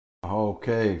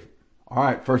Okay. All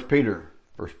right. First Peter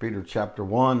chapter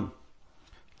 1.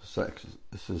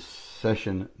 This is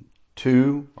session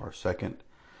 2, our second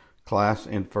class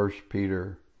in First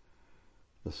Peter,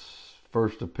 the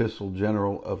first epistle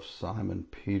general of Simon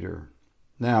Peter.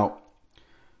 Now,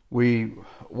 we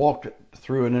walked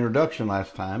through an introduction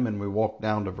last time, and we walked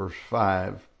down to verse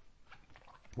 5.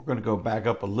 We're going to go back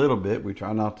up a little bit. We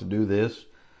try not to do this.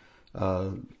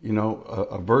 A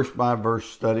verse-by-verse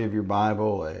study of your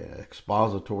Bible, an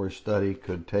expository study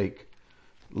could take,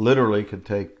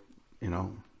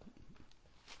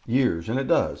 years, and it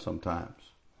does sometimes.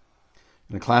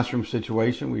 In a classroom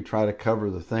situation, we try to cover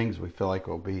the things we feel like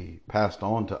will be passed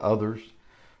on to others.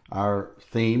 Our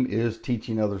theme is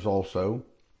teaching others also.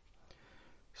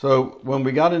 So when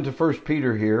we got into 1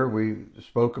 Peter here, we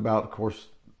spoke about, of course,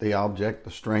 the object,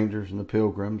 the strangers and the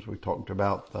pilgrims. We talked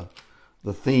about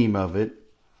the theme of it.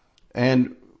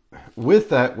 And with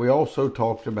that, we also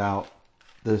talked about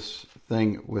this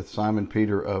thing with Simon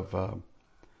Peter of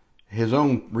his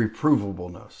own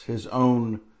reprovableness, his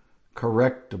own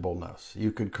correctableness.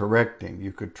 You could correct him,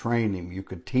 you could train him, you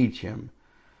could teach him.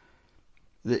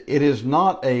 It is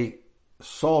not a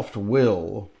soft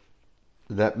will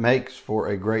that makes for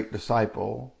a great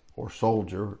disciple or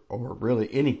soldier or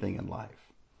really anything in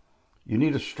life. You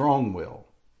need a strong will.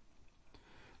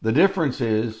 The difference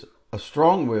is a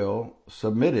strong will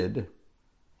submitted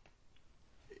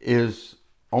is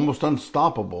almost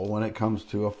unstoppable when it comes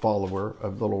to a follower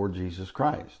of the Lord Jesus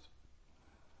Christ.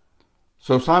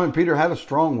 So Simon Peter had a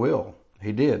strong will.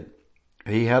 He did.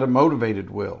 He had a motivated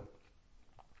will.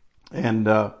 And,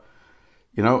 the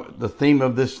theme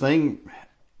of this thing,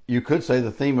 you could say the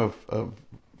theme of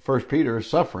 1 Peter is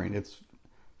suffering. It's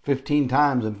 15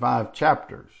 times in 5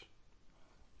 chapters.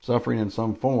 Suffering in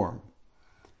some form.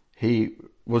 He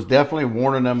was definitely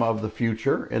warning them of the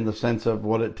future in the sense of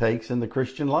what it takes in the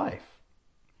Christian life.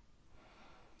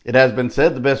 It has been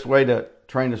said the best way to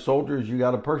train a soldier is you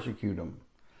got to persecute them.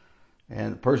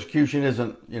 And persecution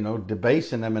isn't,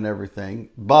 debasing them and everything,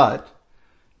 but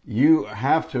you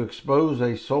have to expose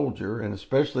a soldier, and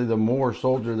especially the more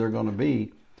soldier they're going to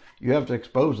be, you have to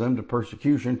expose them to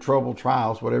persecution, trouble,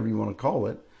 trials, whatever you want to call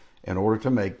it, in order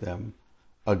to make them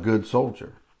a good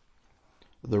soldier.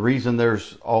 The reason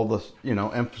there's all this,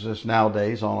 emphasis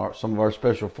nowadays on some of our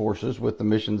special forces with the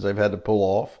missions they've had to pull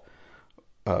off,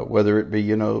 whether it be,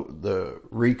 the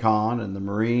recon and the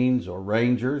Marines or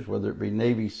Rangers, whether it be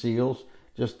Navy SEALs,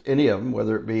 just any of them,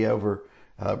 whether it be over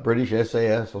British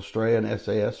SAS, Australian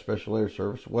SAS, Special Air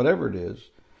Service, whatever it is,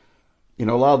 a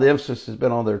lot of the emphasis has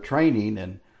been on their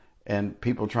training and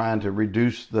people trying to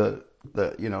reduce the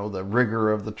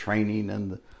rigor of the training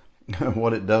and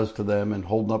what it does to them, and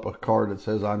holding up a card that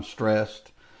says I'm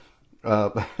stressed.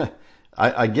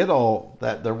 I get all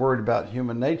that. They're worried about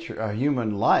human nature,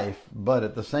 human life, but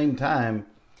at the same time,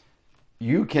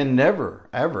 you can never,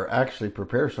 ever actually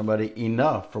prepare somebody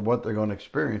enough for what they're going to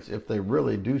experience if they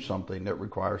really do something that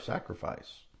requires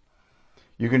sacrifice.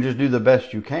 You can just do the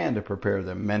best you can to prepare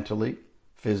them mentally,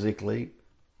 physically,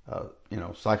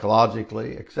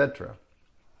 psychologically, etc.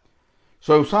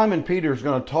 So Simon Peter is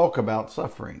going to talk about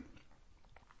suffering.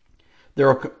 There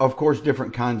are, of course,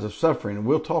 different kinds of suffering, and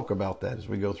we'll talk about that as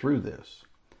we go through this.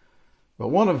 But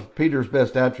one of Peter's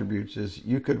best attributes is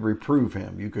you could reprove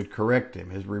him, you could correct him,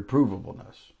 his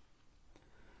reprovableness.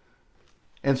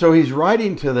 And so he's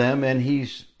writing to them, and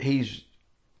he's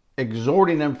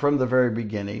exhorting them from the very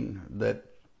beginning that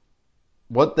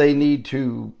what they need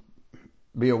to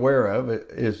be aware of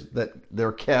is that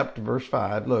they're kept, verse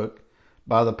 5, look,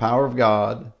 by the power of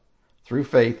God, through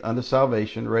faith unto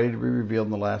salvation, ready to be revealed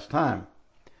in the last time.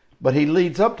 But he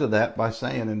leads up to that by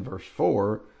saying in verse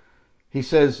 4, he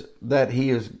says that he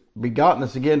has begotten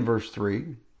us again, verse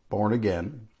 3, born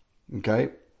again, okay,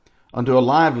 unto a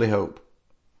lively hope,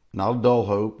 not a dull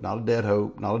hope, not a dead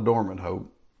hope, not a dormant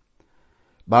hope,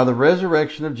 by the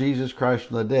resurrection of Jesus Christ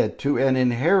from the dead, to an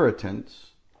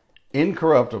inheritance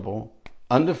incorruptible,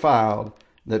 undefiled,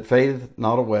 that fadeth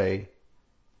not away,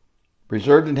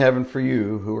 reserved in heaven for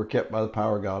you who are kept by the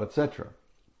power of God, etc.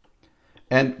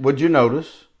 And would you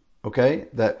notice,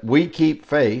 that we keep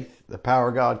faith, the power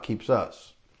of God keeps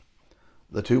us.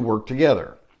 The two work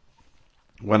together.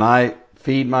 When I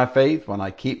feed my faith, when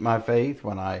I keep my faith,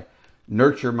 when I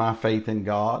nurture my faith in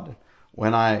God,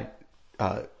 when I,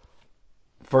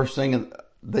 first thing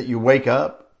that you wake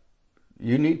up,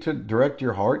 you need to direct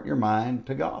your heart, your mind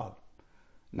to God.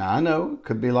 Now, I know it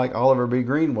could be like Oliver B.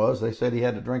 Green was. They said he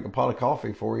had to drink a pot of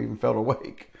coffee before he even felt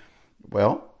awake.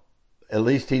 Well, at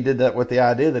least he did that with the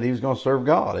idea that he was going to serve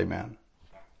God. Amen.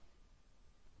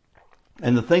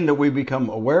 And the thing that we become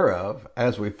aware of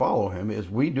as we follow him is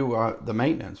we do the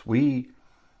maintenance. We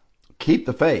keep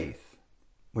the faith.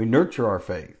 We nurture our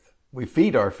faith. We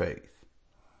feed our faith.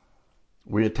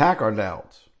 We attack our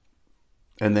doubts.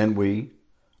 And then we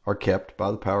are kept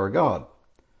by the power of God.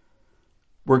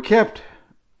 We're kept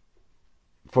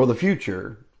for the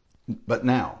future, but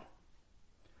now.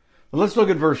 Let's look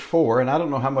at verse 4, and I don't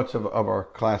know how much of our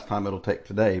class time it'll take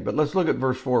today, but let's look at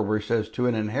verse 4 where he says, to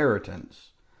an inheritance,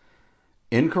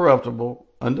 incorruptible,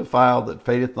 undefiled, that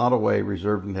fadeth not away,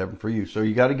 reserved in heaven for you. So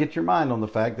you got to get your mind on the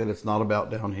fact that it's not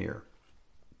about down here.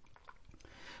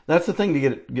 That's the thing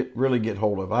to really get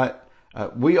hold of.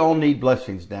 We all need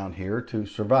blessings down here to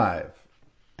survive,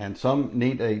 and some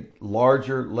need a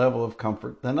larger level of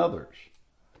comfort than others.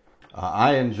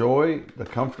 I enjoy the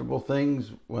comfortable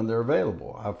things when they're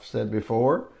available. I've said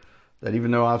before that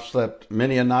even though I've slept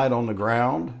many a night on the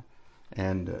ground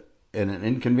and in an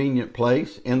inconvenient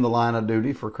place in the line of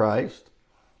duty for Christ,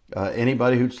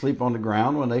 anybody who'd sleep on the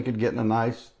ground when they could get in a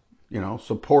nice,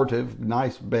 supportive,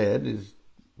 nice bed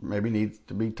maybe needs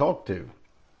to be talked to.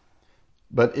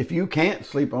 But if you can't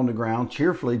sleep on the ground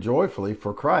cheerfully, joyfully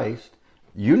for Christ,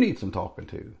 you need some talking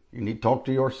to. You need to talk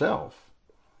to yourself.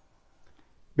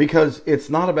 Because it's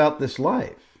not about this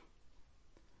life.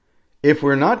 If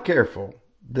we're not careful,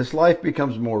 this life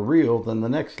becomes more real than the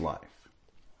next life.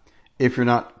 If you're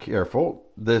not careful,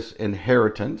 this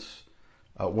inheritance,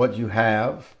 what you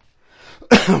have,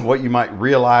 what you might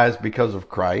realize because of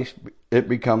Christ, it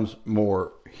becomes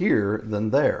more here than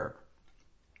there.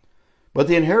 But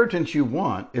the inheritance you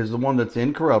want is the one that's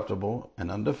incorruptible and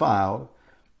undefiled,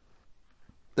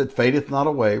 that fadeth not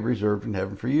away, reserved in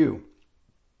heaven for you.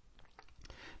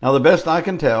 Now, the best I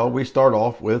can tell, we start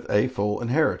off with a full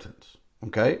inheritance.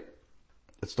 Okay?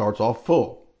 It starts off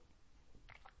full.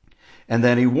 And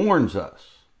then he warns us.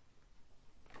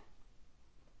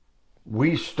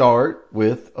 We start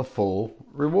with a full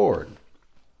reward.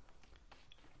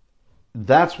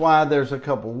 That's why there's a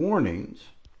couple warnings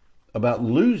about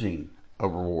losing a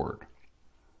reward.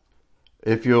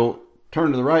 If you'll turn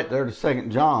to the right there to 2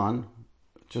 John,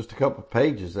 just a couple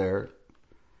pages there.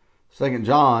 2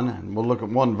 John, and we'll look at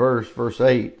one verse, verse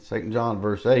 8. 2 John,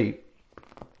 verse 8.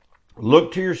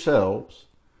 Look to yourselves,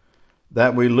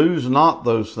 that we lose not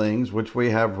those things which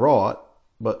we have wrought,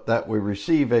 but that we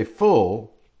receive a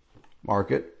full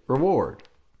market reward.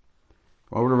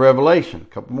 Over to Revelation,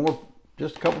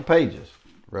 just a couple pages.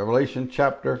 Revelation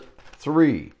chapter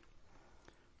 3.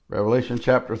 Revelation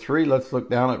chapter 3, let's look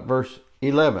down at verse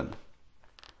 11.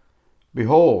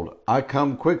 Behold, I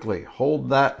come quickly. Hold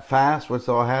that fast which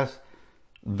thou hast,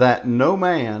 that no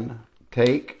man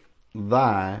take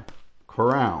thy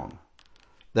crown.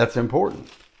 That's important.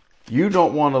 You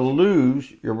don't want to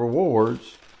lose your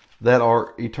rewards that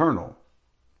are eternal.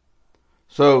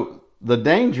 So the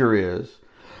danger is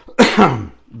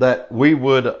that we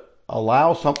would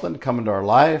allow something to come into our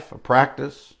life, a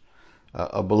practice,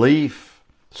 a belief,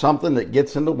 something that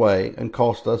gets in the way and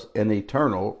cost us an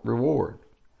eternal reward.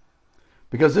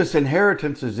 Because this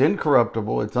inheritance is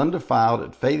incorruptible, it's undefiled,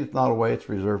 it fadeth not away, it's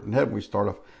reserved in heaven. We start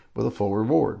off with a full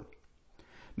reward.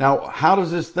 Now, how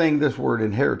does this word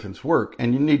inheritance work?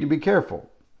 And you need to be careful.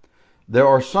 There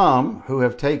are some who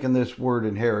have taken this word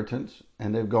inheritance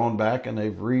and they've gone back and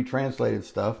they've retranslated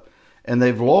stuff and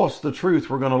they've lost the truth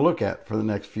we're going to look at for the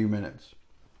next few minutes.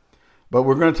 But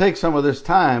we're going to take some of this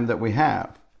time that we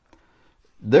have.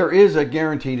 There is a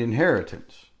guaranteed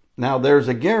inheritance. Now, there's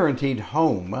a guaranteed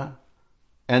home,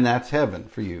 and that's heaven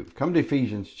for you. Come to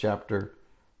Ephesians chapter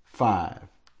 5.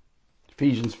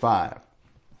 Ephesians 5.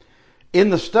 In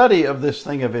the study of this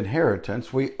thing of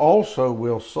inheritance, we also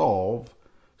will solve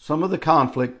some of the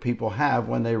conflict people have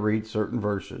when they read certain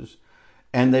verses,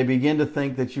 and they begin to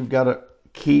think that you've got to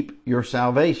keep your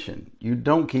salvation. You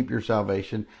don't keep your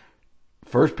salvation.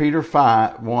 1 Peter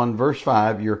 1 verse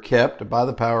 5, you're kept by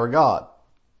the power of God.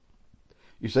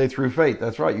 You say through faith.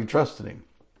 That's right. You trust in him.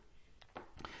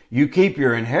 You keep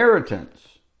your inheritance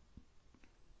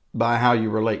by how you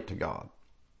relate to God.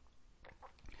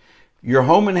 Your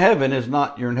home in heaven is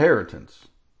not your inheritance.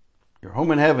 Your home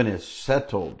in heaven is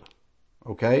settled.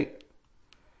 Okay?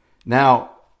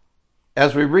 Now,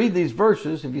 as we read these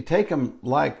verses, if you take them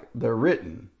like they're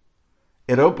written,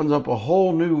 it opens up a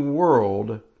whole new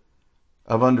world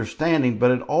of understanding,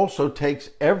 but it also takes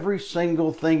every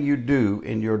single thing you do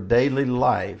in your daily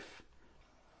life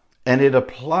and it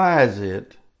applies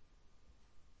it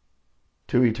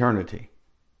to eternity.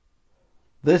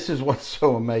 This is what's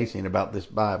so amazing about this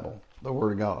Bible, the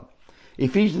Word of God.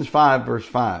 Ephesians 5 verse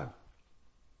 5.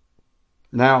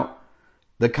 Now,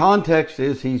 the context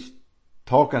is he's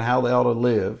talking how they ought to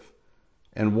live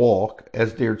and walk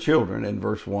as dear children in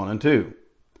verse 1 and 2.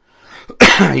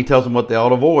 He tells them what they ought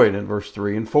to avoid in verse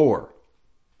 3 and 4.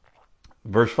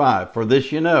 Verse 5, for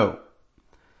this you know,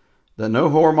 that no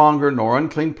whoremonger nor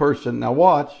unclean person, now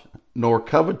watch, nor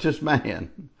covetous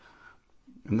man,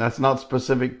 and that's not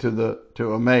specific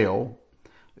to a male,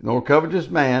 nor covetous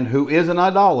man who is an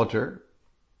idolater,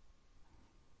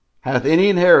 hath any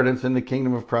inheritance in the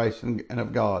kingdom of Christ and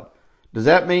of God. Does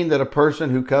that mean that a person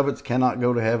who covets cannot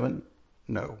go to heaven?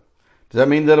 No. Does that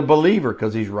mean that a believer,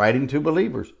 because he's writing to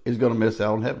believers, is going to miss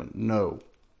out on heaven? No.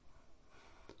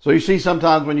 So you see,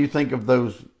 sometimes when you think of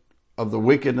the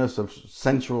wickedness of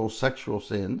sensual, sexual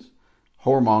sins,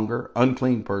 whoremonger,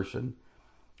 unclean person,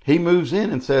 he moves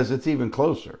in and says it's even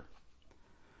closer.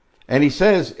 And he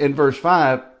says in verse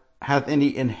 5, hath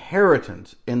any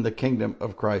inheritance in the kingdom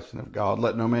of Christ and of God.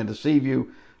 Let no man deceive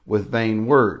you with vain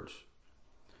words.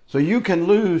 So you can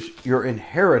lose your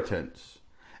inheritance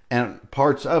and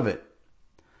parts of it.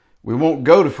 We won't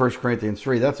go to 1 Corinthians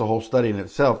 3. That's a whole study in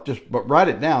itself. But write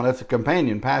it down. That's a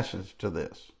companion passage to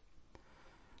this.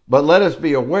 But let us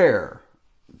be aware.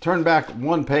 Turn back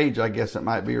one page, I guess it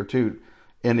might be, or two,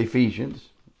 in Ephesians.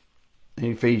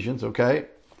 Okay?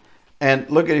 And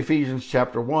look at Ephesians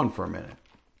chapter 1 for a minute.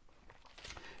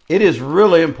 It is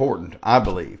really important, I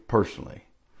believe, personally.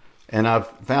 And I've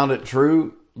found it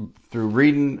true through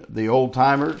reading the old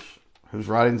timers whose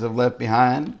writings I've left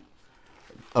behind,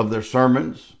 of their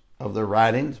sermons, of their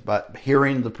writings, by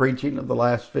hearing the preaching of the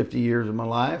last 50 years of my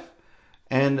life,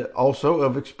 and also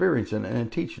of experiencing it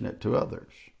and teaching it to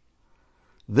others.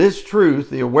 This truth,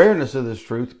 the awareness of this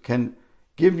truth, can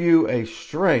give you a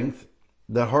strength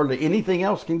that hardly anything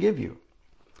else can give you.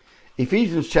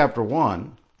 Ephesians chapter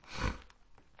 1,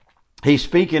 he's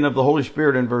speaking of the Holy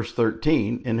Spirit in verse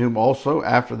 13, in whom also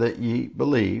after that ye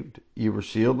believed, ye were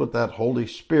sealed with that Holy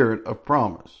Spirit of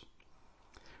promise,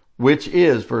 which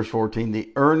is, verse 14,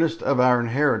 the earnest of our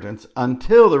inheritance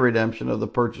until the redemption of the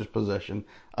purchased possession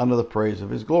unto the praise of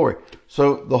his glory.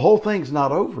 So the whole thing's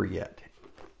not over yet.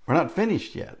 We're not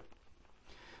finished yet.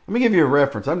 Let me give you a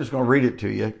reference. I'm just going to read it to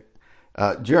you.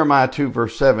 Jeremiah 2,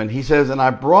 verse 7, he says, and I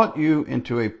brought you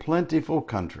into a plentiful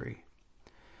country,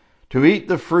 to eat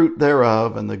the fruit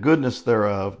thereof and the goodness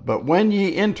thereof. But when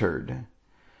ye entered,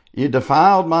 ye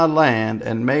defiled my land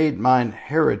and made mine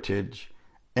heritage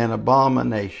an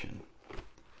abomination.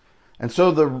 And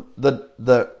so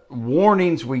the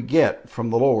warnings we get from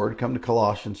the Lord come to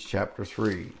Colossians chapter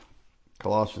 3.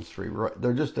 Colossians 3.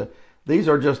 These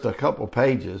are just a couple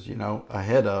pages,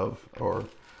 ahead of or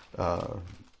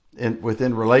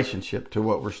within relationship to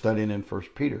what we're studying in 1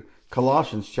 Peter.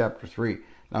 Colossians chapter 3.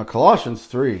 Now, Colossians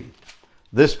 3,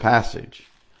 this passage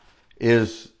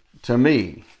is, to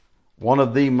me, one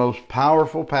of the most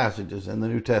powerful passages in the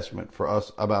New Testament for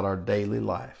us about our daily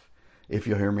life, if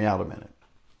you'll hear me out a minute.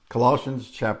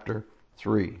 Colossians chapter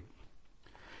 3.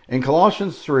 In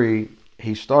Colossians 3,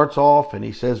 he starts off and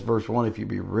he says, verse 1, if you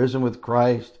be risen with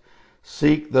Christ,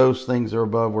 seek those things that are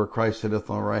above where Christ sitteth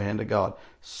on the right hand of God.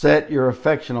 Set your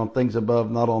affection on things above,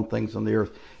 not on things on the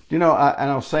earth. And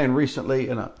I was saying recently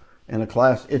in a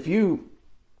class, if you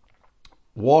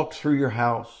walk through your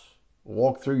house,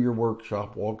 walk through your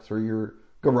workshop, walk through your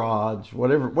garage,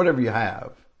 whatever you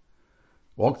have,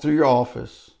 walk through your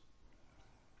office,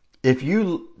 if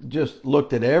you just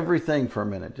looked at everything for a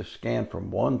minute, just scanned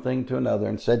from one thing to another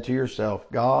and said to yourself,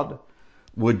 God,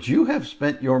 would you have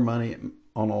spent your money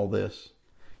on all this?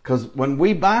 Because when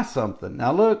we buy something,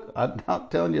 now look, I'm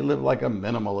not telling you to live like a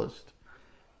minimalist,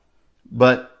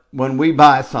 but when we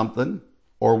buy something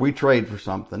or we trade for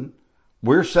something,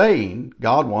 we're saying,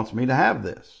 God wants me to have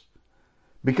this.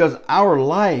 Because our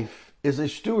life is a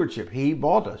stewardship. He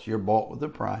bought us. You're bought with a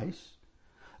price.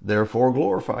 Therefore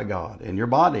glorify God in your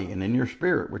body and in your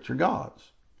spirit, which are God's.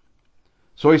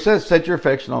 So he says, set your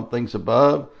affection on things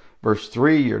above. Verse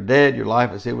 3, you're dead. Your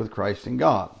life is hid with Christ in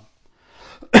God.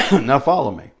 Now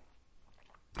follow me.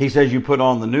 He says you put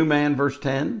on the new man, verse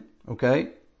 10, okay?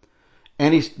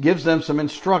 And he gives them some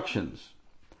instructions.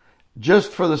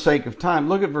 Just for the sake of time,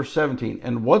 look at verse 17.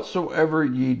 And whatsoever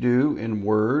ye do in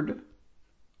word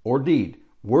or deed,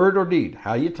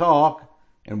 how you talk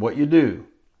and what you do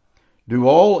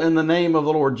all in the name of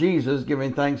the Lord Jesus,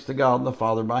 giving thanks to God and the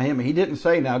Father by him. He didn't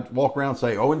say, now walk around and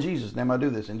say, oh, in Jesus' name I do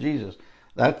this, in Jesus.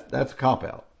 That's a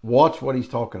cop-out. Watch what he's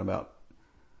talking about.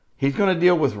 He's going to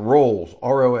deal with roles,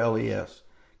 R-O-L-E-S.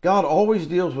 God always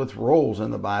deals with roles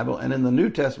in the Bible, and in the New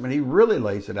Testament, he really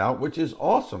lays it out, which is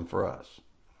awesome for us.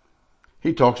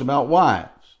 He talks about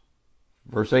wives,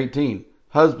 verse 18,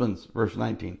 husbands, verse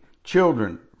 19,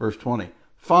 children, verse 20,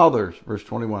 fathers, verse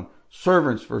 21,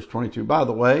 servants, verse 22. By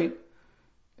the way,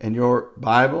 in your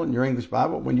Bible, in your English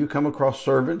Bible, when you come across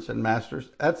servants and masters,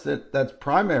 that's it. That's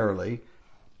primarily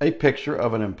a picture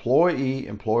of an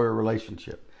employee-employer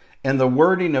relationship. And the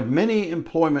wording of many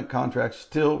employment contracts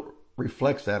still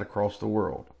reflects that across the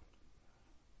world.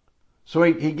 So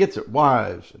he gets it.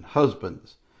 Wives and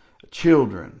husbands,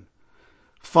 children,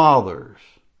 fathers,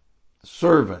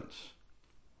 servants.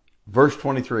 Verse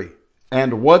 23.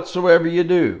 And whatsoever you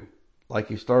do, like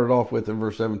he started off with in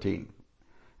verse 17.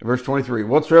 In verse 23,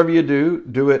 whatsoever you do,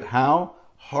 do it how?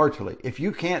 Heartily. If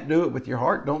you can't do it with your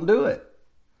heart, don't do it.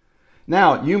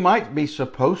 Now, you might be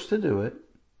supposed to do it,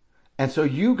 and so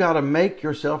you got to make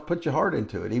yourself put your heart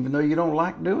into it, even though you don't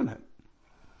like doing it.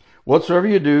 Whatsoever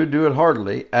you do, do it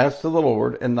heartily, as to the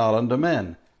Lord, and not unto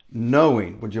men.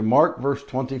 Knowing, would you mark verse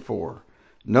 24?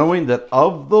 Knowing that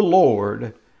of the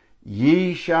Lord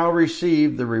ye shall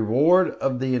receive the reward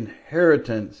of the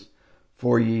inheritance,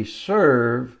 for ye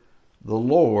serve the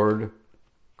Lord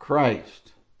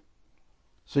Christ.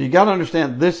 So you got to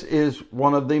understand, this is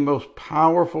one of the most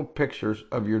powerful pictures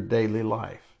of your daily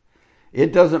life.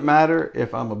 It doesn't matter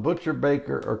if I'm a butcher,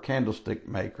 baker, or candlestick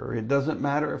maker. It doesn't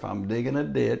matter if I'm digging a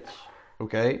ditch,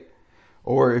 okay?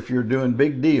 Or if you're doing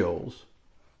big deals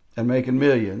and making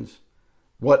millions.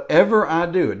 Whatever I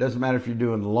do, it doesn't matter if you're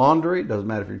doing laundry, it doesn't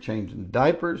matter if you're changing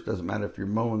diapers, it doesn't matter if you're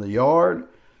mowing the yard,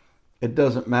 it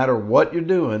doesn't matter what you're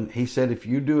doing. He said, if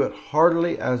you do it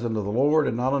heartily as unto the Lord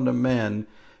and not unto men,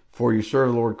 for you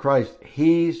serve the Lord Christ,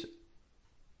 he's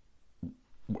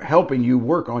helping you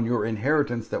work on your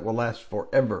inheritance that will last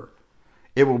forever.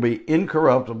 It will be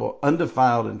incorruptible,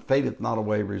 undefiled, and fadeth not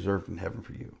away, reserved in heaven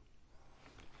for you.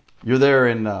 You're there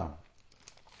in,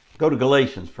 go to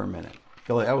Galatians for a minute.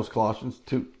 That was Colossians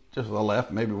 2, just to the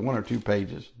left, maybe 1 or 2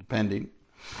 pages, depending.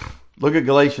 Look at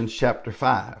Galatians chapter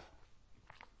 5.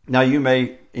 Now you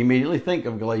may immediately think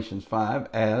of Galatians 5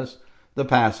 as the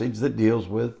passage that deals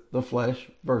with the flesh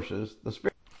versus the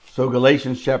spirit. So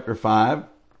Galatians chapter 5,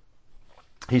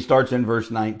 he starts in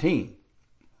verse 19.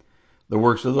 The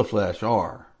works of the flesh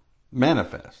are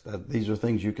manifest. These are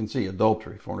things you can see: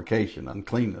 adultery, fornication,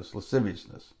 uncleanness,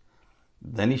 lasciviousness.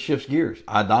 Then he shifts gears: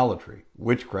 idolatry,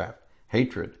 witchcraft,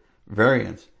 hatred,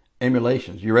 variance,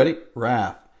 emulations. You ready?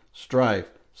 Wrath, strife,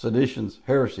 seditions,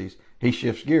 heresies. He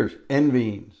shifts gears: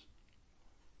 envyings,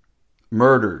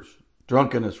 murders,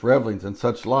 drunkenness, revelings, and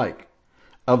such like.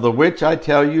 Of the which I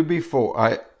tell you before,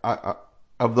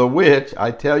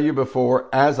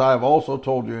 as I have also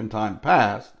told you in time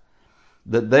past,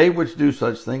 that they which do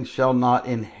such things shall not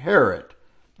inherit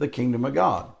the kingdom of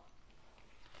God.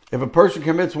 If a person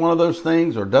commits one of those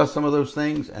things or does some of those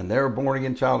things and they're a born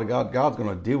again child of God, God's going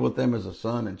to deal with them as a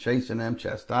son and chasten them,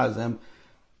 chastise them.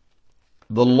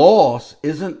 The loss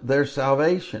isn't their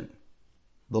salvation.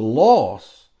 The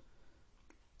loss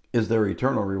is their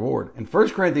eternal reward. In 1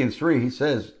 Corinthians 3, he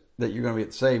says that you're going to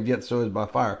get saved, yet so is by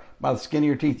fire, by the skin of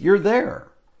your teeth. You're there.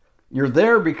 You're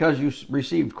there because you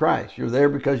received Christ. You're there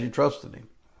because you trusted him.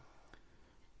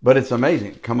 But it's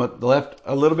amazing. Come up the left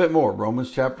a little bit more.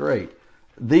 Romans chapter 8.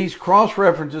 These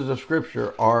cross-references of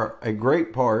Scripture are a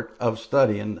great part of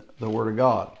studying the Word of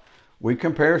God. We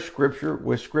compare Scripture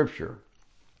with Scripture.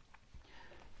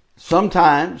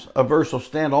 Sometimes a verse will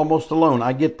stand almost alone.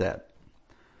 I get that.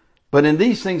 But in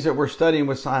these things that we're studying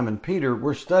with Simon Peter,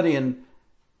 we're studying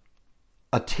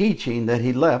a teaching that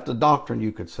he left, a doctrine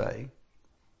you could say,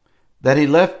 that he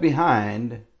left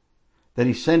behind, that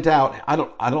he sent out.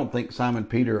 I don't think Simon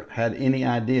Peter had any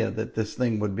idea that this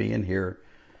thing would be in here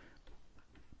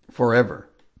forever.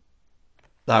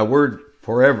 Thy word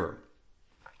forever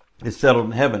is settled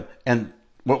in heaven. And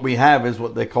what we have is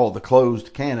what they call the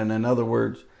closed canon. In other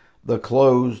words, the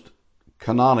closed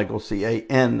canonical,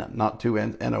 C-A-N, not two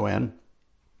N's, N-O-N.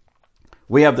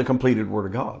 We have the completed Word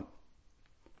of God.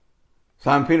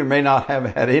 Simon Peter may not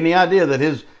have had any idea that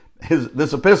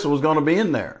this epistle was going to be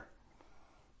in there.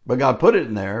 But God put it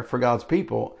in there for God's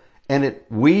people, and it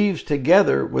weaves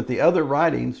together with the other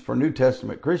writings for New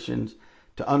Testament Christians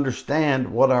to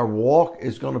understand what our walk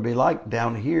is going to be like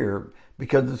down here,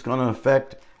 because it's going to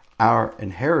affect our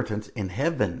inheritance in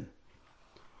heaven.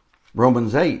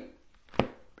 Romans 8.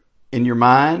 In your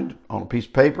mind, on a piece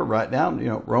of paper, write down,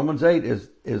 Romans 8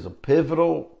 is a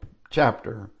pivotal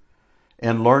chapter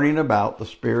in learning about the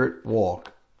spirit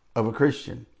walk of a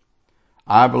Christian.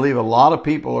 I believe a lot of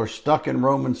people are stuck in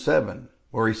Romans 7,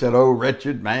 where he said, "Oh,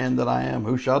 wretched man that I am,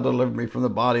 who shall deliver me from the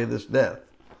body of this death?"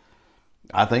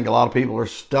 I think a lot of people are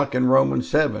stuck in Romans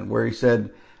 7, where he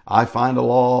said, "I find a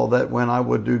law that when I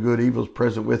would do good, evil is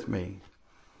present with me."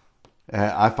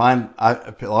 I find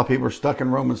a lot of people are stuck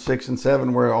in Romans 6 and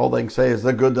 7, where all they can say is,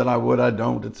 "The good that I would, I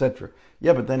don't," etc.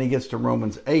 Yeah, but then he gets to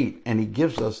Romans 8, and he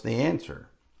gives us the answer.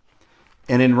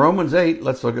 And in Romans 8,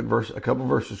 let's look at a couple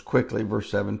verses quickly. Verse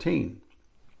 17.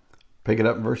 Pick it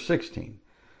up in verse 16.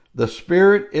 The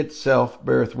Spirit itself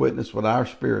beareth witness with our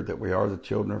spirit that we are the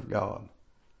children of God.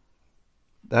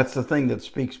 That's the thing that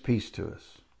speaks peace to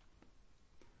us.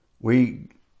 We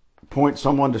point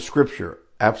someone to Scripture,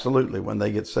 absolutely, when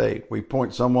they get saved. We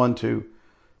point someone to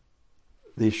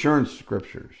the assurance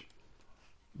Scriptures.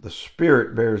 The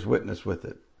Spirit bears witness with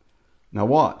it. Now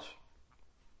watch.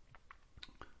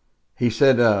 He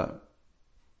said, the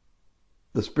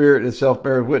Spirit itself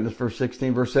bears witness, verse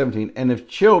 16, verse 17. And if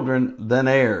children, then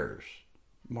heirs.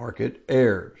 Mark it,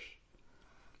 heirs.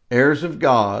 Heirs of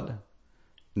God,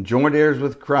 joint heirs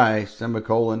with Christ,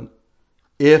 semicolon,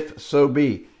 if so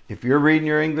be. If you're reading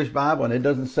your English Bible and it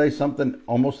doesn't say something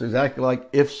almost exactly like,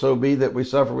 if so be that we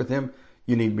suffer with him,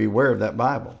 you need to be aware of that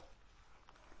Bible.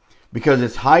 Because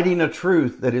it's hiding a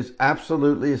truth that is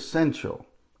absolutely essential.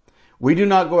 We do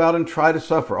not go out and try to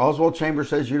suffer. Oswald Chambers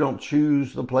says you don't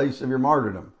choose the place of your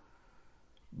martyrdom.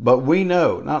 But we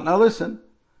know. Now listen.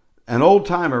 An old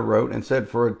timer wrote and said,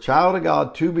 for a child of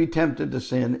God to be tempted to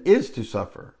sin is to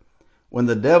suffer. When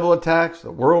the devil attacks,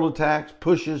 the world attacks,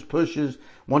 pushes,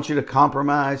 wants you to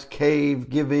compromise, cave,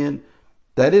 give in,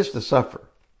 that is to suffer.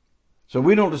 So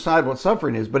we don't decide what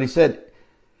suffering is. But he said,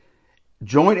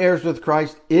 joint heirs with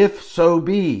Christ, if so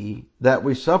be that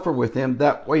we suffer with him,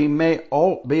 that we may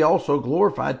all be also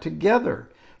glorified together.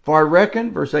 For I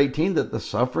reckon, verse 18, that the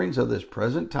sufferings of this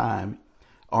present time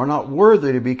are not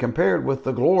worthy to be compared with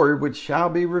the glory which shall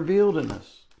be revealed in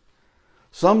us.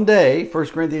 Someday, 1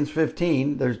 Corinthians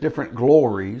 15, there's different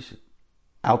glories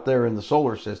out there in the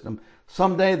solar system.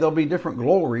 Someday there'll be different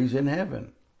glories in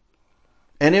heaven.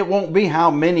 And it won't be how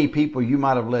many people you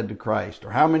might have led to Christ or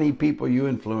how many people you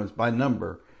influenced by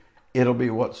number. It'll be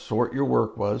what sort your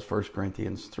work was, 1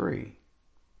 Corinthians 3.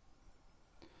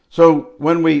 So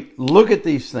when we look at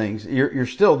these things, you're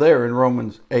still there in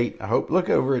Romans 8, I hope. Look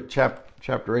over at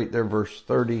chapter 8 there, verse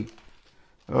 30.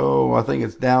 Oh, I think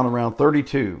it's down around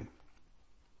 32.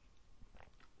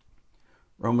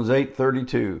 Romans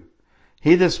 8:32.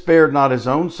 He that spared not his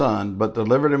own son, but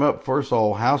delivered him up for us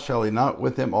all, how shall he not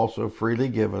with him also freely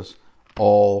give us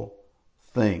all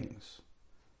things?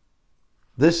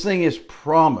 This thing is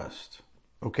promised,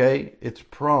 okay? It's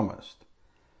promised.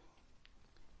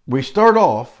 We start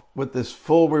off with this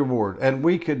full reward, and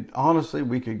we could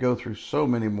go through so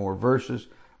many more verses.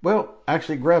 Well,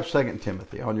 actually, grab 2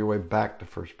 Timothy on your way back to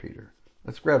 1 Peter.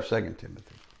 Let's grab 2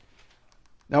 Timothy.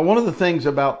 Now, one of the things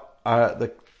about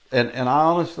and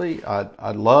honestly,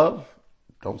 I love,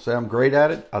 don't say I'm great at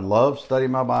it, I love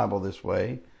studying my Bible this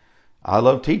way. I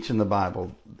love teaching the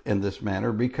Bible in this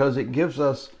manner because it gives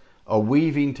us a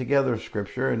weaving together of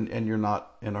Scripture and you're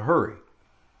not in a hurry.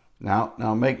 Now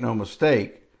make no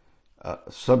mistake,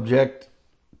 subject,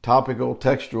 topical,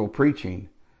 textual preaching,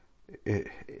 it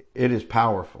is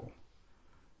powerful.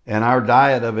 And our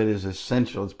diet of it is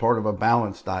essential. It's part of a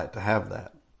balanced diet to have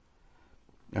that.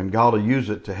 And God will use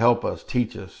it to help us,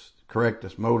 teach us, correct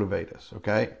us, motivate us,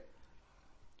 okay?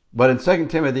 But in 2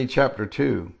 Timothy chapter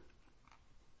 2,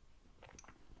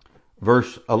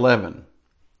 verse 11,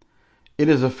 it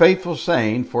is a faithful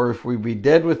saying, for if we be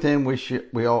dead with him, we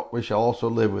shall also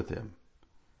live with him.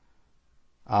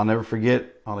 I'll never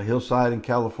forget, on a hillside in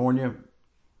California,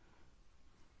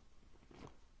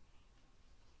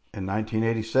 in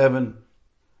 1987,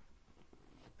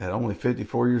 at only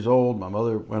 54 years old, my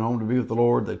mother went home to be with the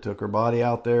Lord. They took her body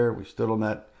out there. We stood on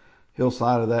that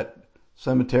hillside of that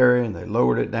cemetery and they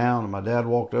lowered it down. And my dad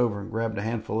walked over and grabbed a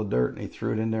handful of dirt and he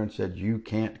threw it in there and said, you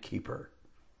can't keep her.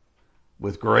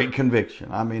 With great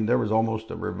conviction. I mean, there was almost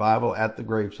a revival at the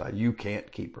graveside. You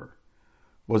can't keep her.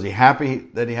 Was he happy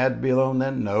that he had to be alone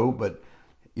then? No, but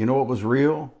you know what was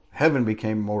real? Heaven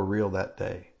became more real that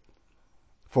day.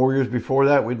 4 years before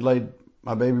that, we'd laid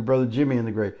my baby brother Jimmy in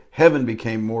the grave. Heaven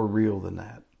became more real than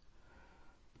that.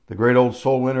 The great old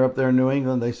soul winner up there in New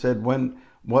England, they said,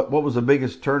 what was the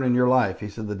biggest turn in your life? He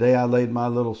said, the day I laid my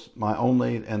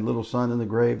only and little son in the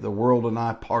grave, the world and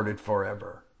I parted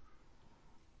forever.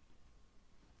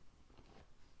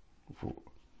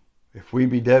 If we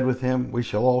be dead with him, we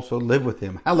shall also live with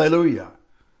him. Hallelujah.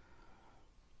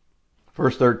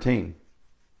 Verse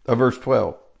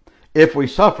 12. If we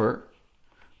suffer,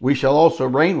 we shall also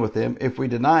reign with him. If we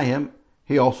deny him,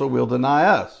 he also will deny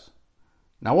us.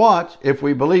 Now watch. If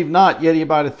we believe not, yet he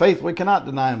abideth faithful, he cannot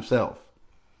deny himself.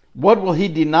 What will he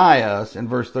deny us in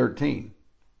verse 13?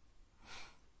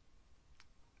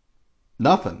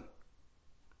 Nothing.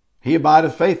 He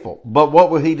abideth faithful. But what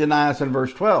will he deny us in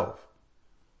verse 12?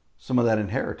 Some of that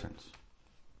inheritance.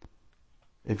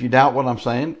 If you doubt what I'm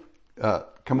saying,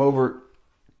 come over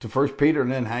to 1 Peter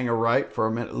and then hang a right for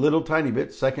a minute, little tiny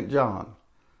bit, 2 John.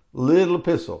 Little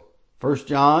epistle. 1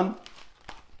 John,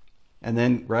 and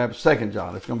then grab 2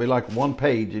 John. It's going to be like one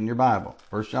page in your Bible.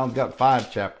 1 John's got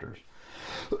 5 chapters.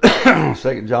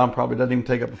 2 John probably doesn't even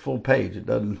take up a full page. It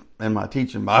doesn't in my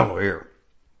teaching Bible here.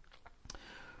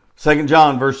 2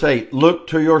 John verse 8, look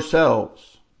to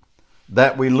yourselves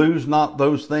that we lose not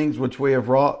those things which we have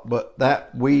wrought, but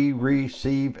that we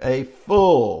receive a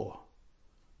full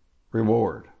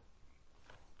reward.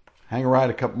 Hang right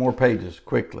a couple more pages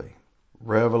quickly.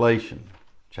 Revelation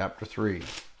chapter 3.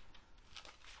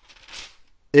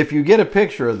 If you get a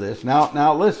picture of this,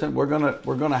 now listen, we're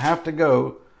gonna have to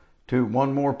go to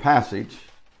one more passage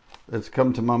that's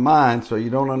come to my mind, so you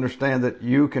don't understand that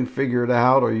you can figure it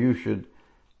out or you should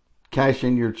cash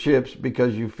in your chips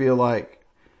because you feel like,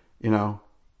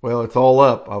 well, it's all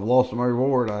up. I've lost my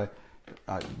reward.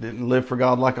 I didn't live for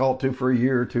God like I ought to for a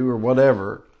year or two or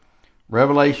whatever.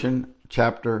 Revelation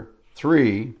chapter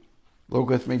 3.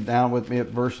 Look down with me at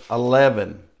verse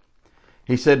 11.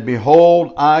 He said,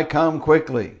 behold, I come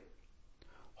quickly.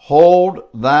 Hold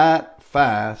that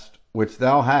fast which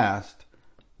thou hast,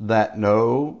 that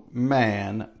no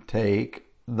man take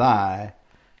thy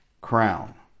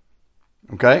crown.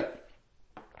 Okay?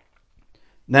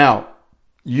 Now,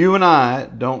 you and I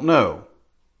don't know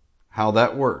how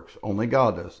that works. Only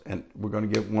God does. And we're going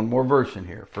to get one more verse in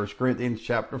here. 1 Corinthians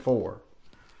chapter 4.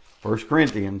 1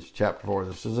 Corinthians chapter 4.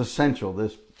 This is essential,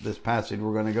 this passage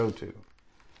we're going to go to.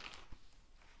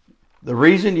 The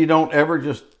reason you don't ever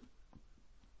just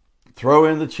throw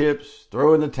in the chips,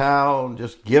 throw in the towel, and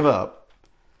just give up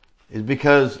is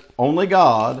because only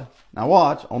God, now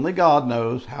watch, only God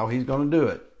knows how he's going to do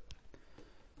it.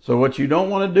 So what you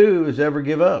don't want to do is ever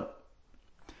give up.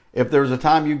 If there's a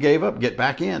time you gave up, get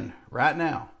back in right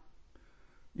now.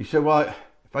 You say, well,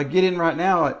 if I get in right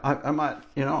now, I might,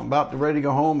 I'm about to ready to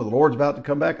go home, and the Lord's about to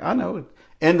come back. I know.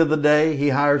 End of the day, he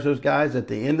hires those guys. At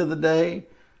the end of the day,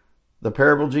 the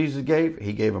parable Jesus gave,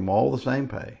 he gave them all the same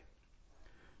pay.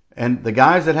 And the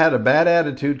guys that had a bad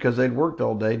attitude because they'd worked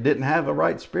all day didn't have the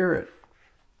right spirit.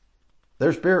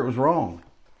 Their spirit was wrong.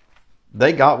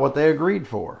 They got what they agreed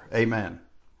for. Amen.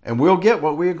 And we'll get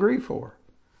what we agree for.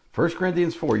 1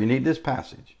 Corinthians 4, you need this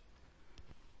passage.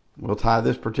 We'll tie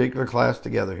this particular class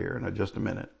together here in just a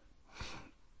minute.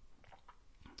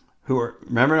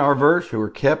 Remember our verse, who are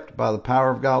kept by the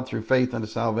power of God through faith unto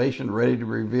salvation, ready to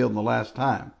be revealed in the last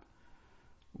time.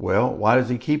 Well, why does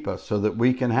he keep us? So that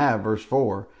we can have, verse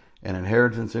 4, an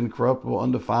inheritance incorruptible,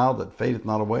 undefiled, that fadeth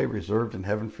not away, reserved in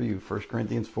heaven for you. 1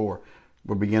 Corinthians 4.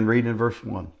 We'll begin reading in verse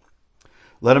 1.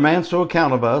 Let a man so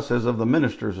account of us as of the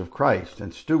ministers of Christ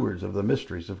and stewards of the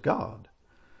mysteries of God.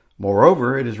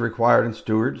 Moreover, it is required in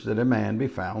stewards that a man be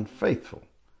found faithful.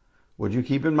 Would you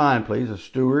keep in mind, please, a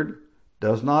steward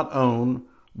does not own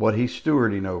what he's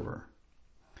stewarding over.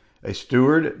 A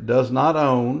steward does not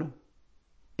own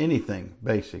anything,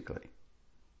 basically.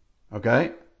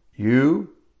 Okay? You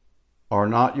are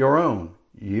not your own.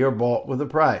 You're bought with a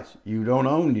price. You don't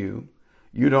own you.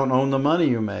 You don't own the money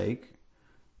you make.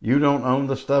 You don't own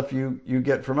the stuff you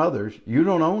get from others. You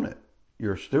don't own it.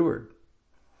 You're a steward.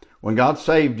 When God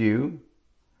saved you,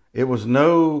 it was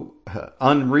no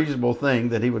unreasonable thing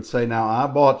that he would say, now I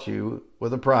bought you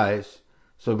with a price,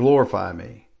 so glorify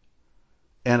me.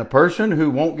 And a person who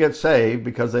won't get saved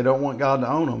because they don't want God to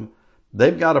own them,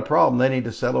 they've got a problem they need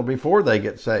to settle before they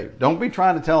get saved. Don't be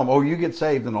trying to tell them, oh, you get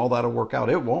saved and all that'll work out.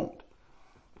 It won't.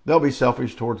 They'll be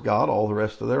selfish towards God all the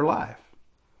rest of their life.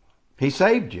 He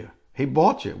saved you. He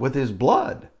bought you with his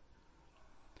blood.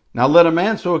 Now let a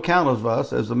man so account of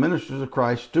us as the ministers of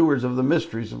Christ, stewards of the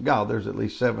mysteries of God. There's at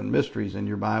least 7 mysteries in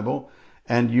your Bible,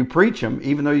 and you preach them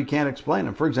even though you can't explain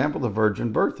them. For example, the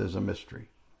virgin birth is a mystery.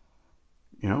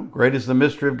 Great is the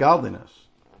mystery of godliness.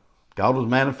 God was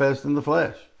manifest in the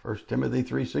flesh. 1 Timothy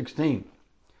 3:16.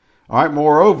 All right,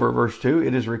 moreover, verse 2,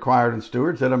 it is required in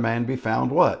stewards that a man be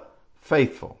found what?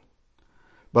 Faithful.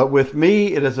 But with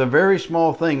me it is a very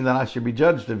small thing that I should be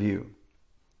judged of you,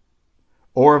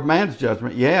 or of man's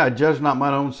judgment. Yea, I judge not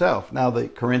mine own self. Now the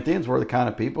Corinthians were the kind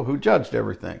of people who judged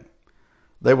everything.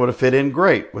 They would have fit in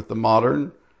great with the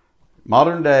modern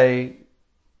day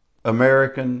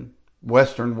American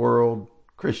Western world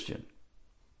Christian,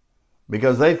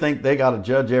 because they think they got to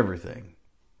judge everything.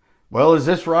 Well, is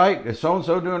this right? Is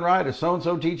so-and-so doing right? Is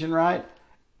so-and-so teaching right?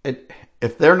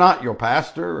 If they're not your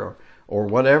pastor or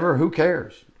whatever, who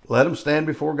cares? Let them stand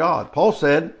before God. Paul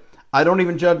said, I don't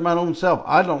even judge mine own self.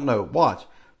 I don't know. Watch.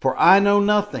 For I know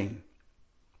nothing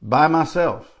by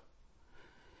myself.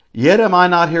 Yet am I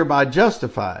not hereby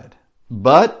justified.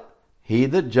 But he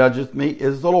that judgeth me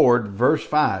is the Lord. Verse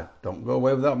 5. Don't go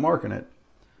away without marking it.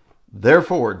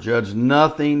 Therefore, judge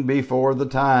nothing before the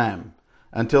time,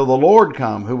 until the Lord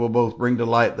come, who will both bring to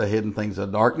light the hidden things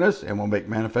of darkness and will make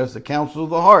manifest the counsels of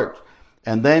the heart.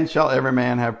 And then shall every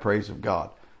man have praise of God.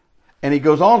 And he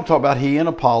goes on to talk about he and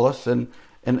Apollos and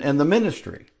the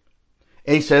ministry.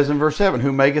 And he says in verse 7,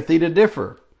 who maketh thee to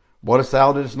differ? Whatest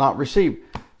thou didst not receive?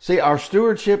 See, our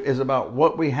stewardship is about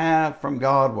what we have from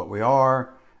God, what we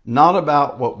are, not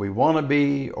about what we want to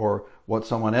be or what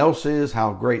someone else is,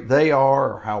 how great they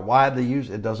are, or how wide they use.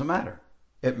 It doesn't matter.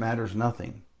 It matters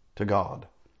nothing to God.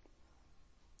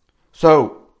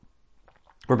 So,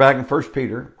 we're back in 1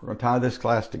 Peter. We're going to tie this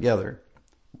class together.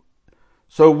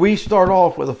 So we start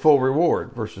off with a full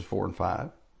reward, verses 4 and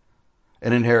 5.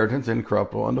 An inheritance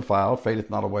incorruptible, undefiled, fadeth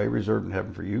not away, reserved in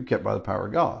heaven for you, kept by the power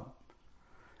of God.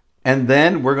 And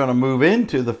then we're going to move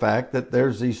into the fact that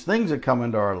there's these things that come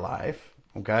into our life,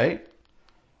 okay?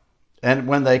 And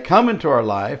when they come into our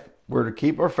life, we're to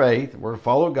keep our faith, we're to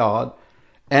follow God,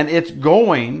 and it's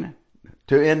going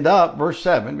to end up, verse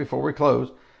 7, before we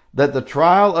close, that the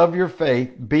trial of your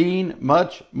faith, being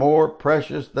much more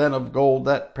precious than of gold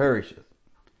that perisheth.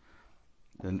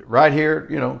 And right here,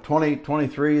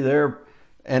 2023 there,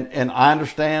 and I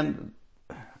understand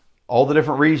all the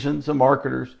different reasons of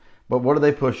marketers, but what are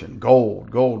they pushing? Gold,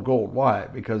 gold, gold. Why?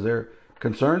 Because they're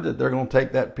concerned that they're going to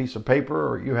take that piece of paper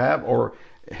or you have, or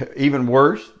even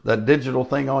worse, that digital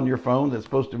thing on your phone that's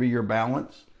supposed to be your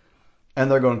balance, and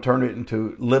they're going to turn it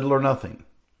into little or nothing.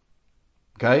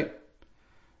 Okay?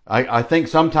 I think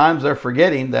sometimes they're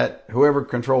forgetting that whoever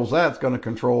controls that's going to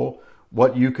control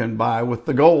what you can buy with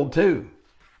the gold too.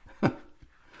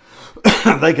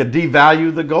 They could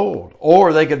devalue the gold,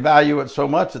 or they could value it so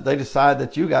much that they decide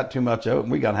that you got too much of it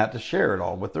and we're going to have to share it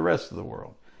all with the rest of the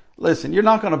world. Listen, you're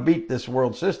not going to beat this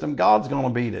world system. God's going to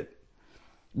beat it.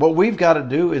 What we've got to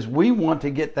do is we want to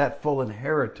get that full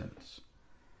inheritance.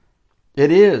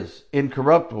 It is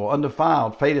incorruptible,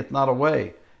 undefiled, fadeth not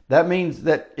away. That means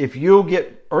that if you'll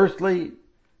get earthly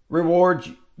rewards,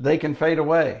 they can fade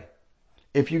away.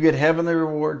 If you get heavenly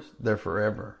rewards, they're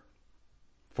forever.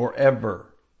 Forever.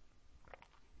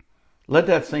 Let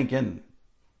that sink in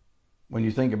when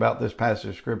you think about this passage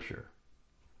of Scripture.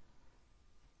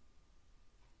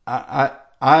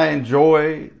 I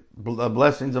enjoy the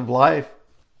blessings of life.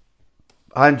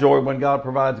 I enjoy when God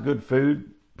provides good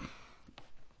food,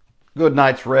 good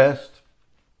night's rest,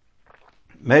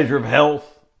 measure of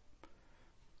health.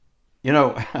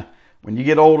 When you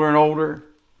get older and older,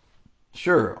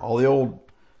 sure, all the old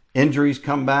injuries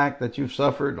come back that you've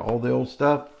suffered, all the old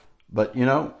stuff. But,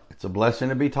 it's a blessing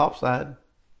to be topside.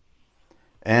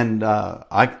 And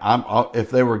if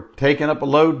they were taking up a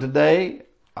load today,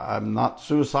 I'm not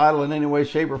suicidal in any way,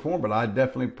 shape, or form, but I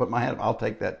definitely put my hand up. I'll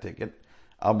take that ticket.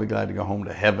 I'll be glad to go home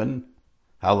to heaven.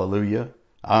 Hallelujah.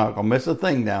 I'll miss a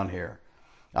thing down here.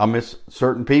 I'll miss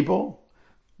certain people,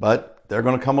 but they're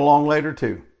going to come along later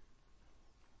too.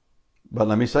 But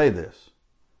let me say this.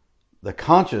 The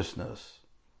consciousness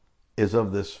is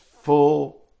of this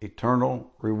full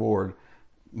eternal reward.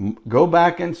 Go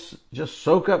back and just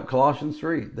soak up Colossians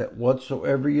 3, that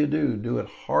whatsoever you do, do it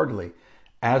heartily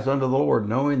as unto the Lord,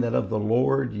 knowing that of the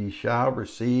Lord ye shall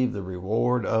receive the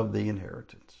reward of the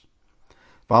inheritance.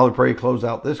 Father, pray close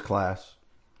out this class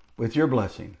with your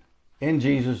blessing. In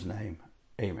Jesus' name,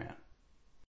 amen.